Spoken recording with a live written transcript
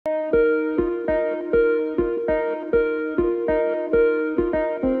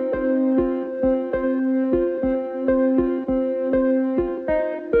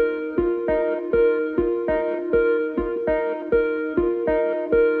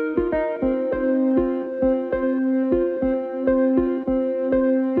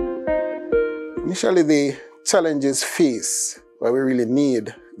Initially, the challenges faced where we really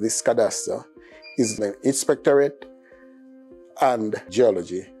need this cadastre is the inspectorate and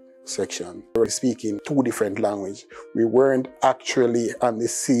geology section. We were speaking two different languages. We weren't actually on the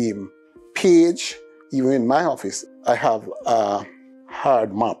same page. Even in my office, I have a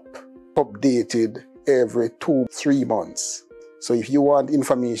hard map updated every 2-3 months. So if you want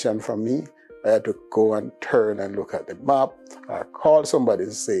information from me, I had to go and turn and look at the map or call somebody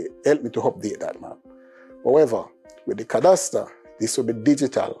to say, help me to update that map. However, with the cadastre, this will be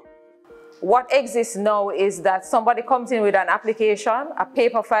digital. What exists now is that somebody comes in with an application, a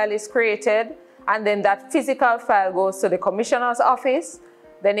paper file is created, and then that physical file goes to the commissioner's office,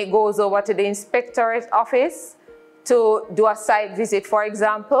 then it goes over to the inspectorate office to do a site visit, for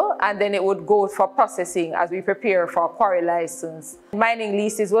example, and then it would go for processing as we prepare for a quarry license. Mining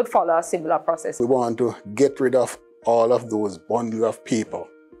leases would follow a similar process. We want to get rid of all of those bundles of paper,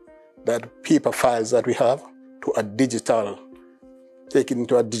 that paper files that we have, to a digital, take it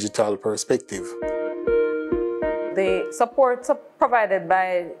into a digital perspective. The support provided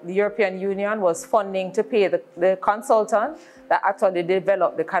by the European Union was funding to pay the consultant that actually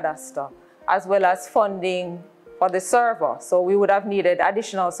developed the cadastre, as well as funding for the server. So we would have needed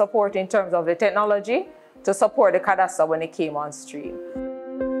additional support in terms of the technology to support the cadastre when it came on stream.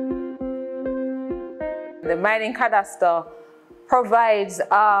 The Mining Cadastre provides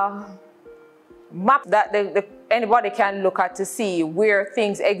a map that anybody can look at to see where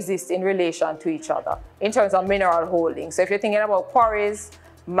things exist in relation to each other in terms of mineral holdings. So if you're thinking about quarries,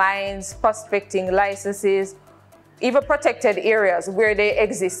 mines, prospecting licenses, even protected areas where they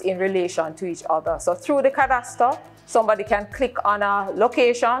exist in relation to each other. So through the cadastre, somebody can click on a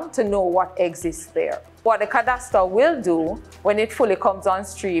location to know what exists there. What the cadastre will do when it fully comes on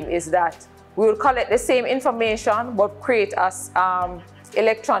stream is that we will collect the same information but create as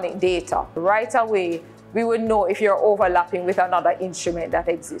electronic data. Right away, we would know if you're overlapping with another instrument that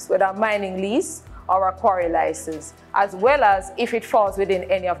exists, whether a mining lease or a quarry license, as well as if it falls within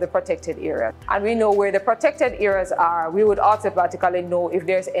any of the protected areas. And we know where the protected areas are, we would automatically know if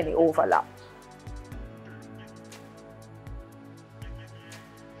there's any overlap.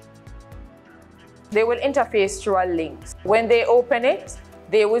 They will interface through a link. When they open it,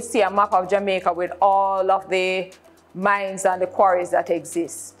 they will see a map of Jamaica with all of the mines and the quarries that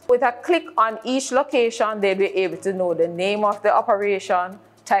exist. With a click on each location, they'll be able to know the name of the operation,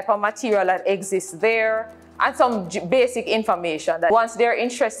 type of material that exists there, and some basic information that once they're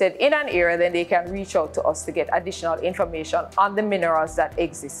interested in an area, then they can reach out to us to get additional information on the minerals that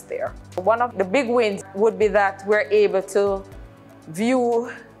exist there. One of the big wins would be that we're able to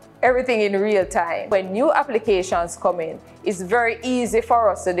view everything in real time. When new applications come in, it's very easy for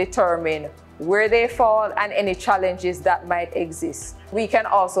us to determine where they fall and any challenges that might exist. We can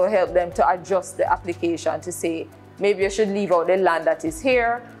also help them to adjust the application to say, maybe you should leave out the land that is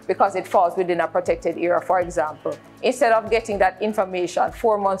here because it falls within a protected area, for example. Instead of getting that information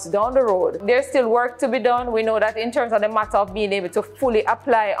 4 months down the road, there's still work to be done. We know that in terms of the matter of being able to fully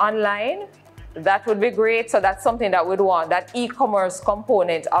apply online, that would be great. So that's something that we'd want, that e-commerce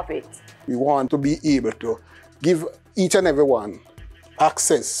component of it. We want to be able to give each and every one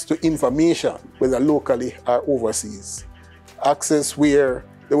access to information, whether locally or overseas. Access where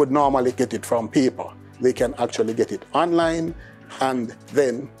they would normally get it from paper. They can actually get it online, and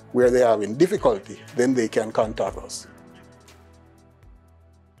then where they are in difficulty, then they can contact us.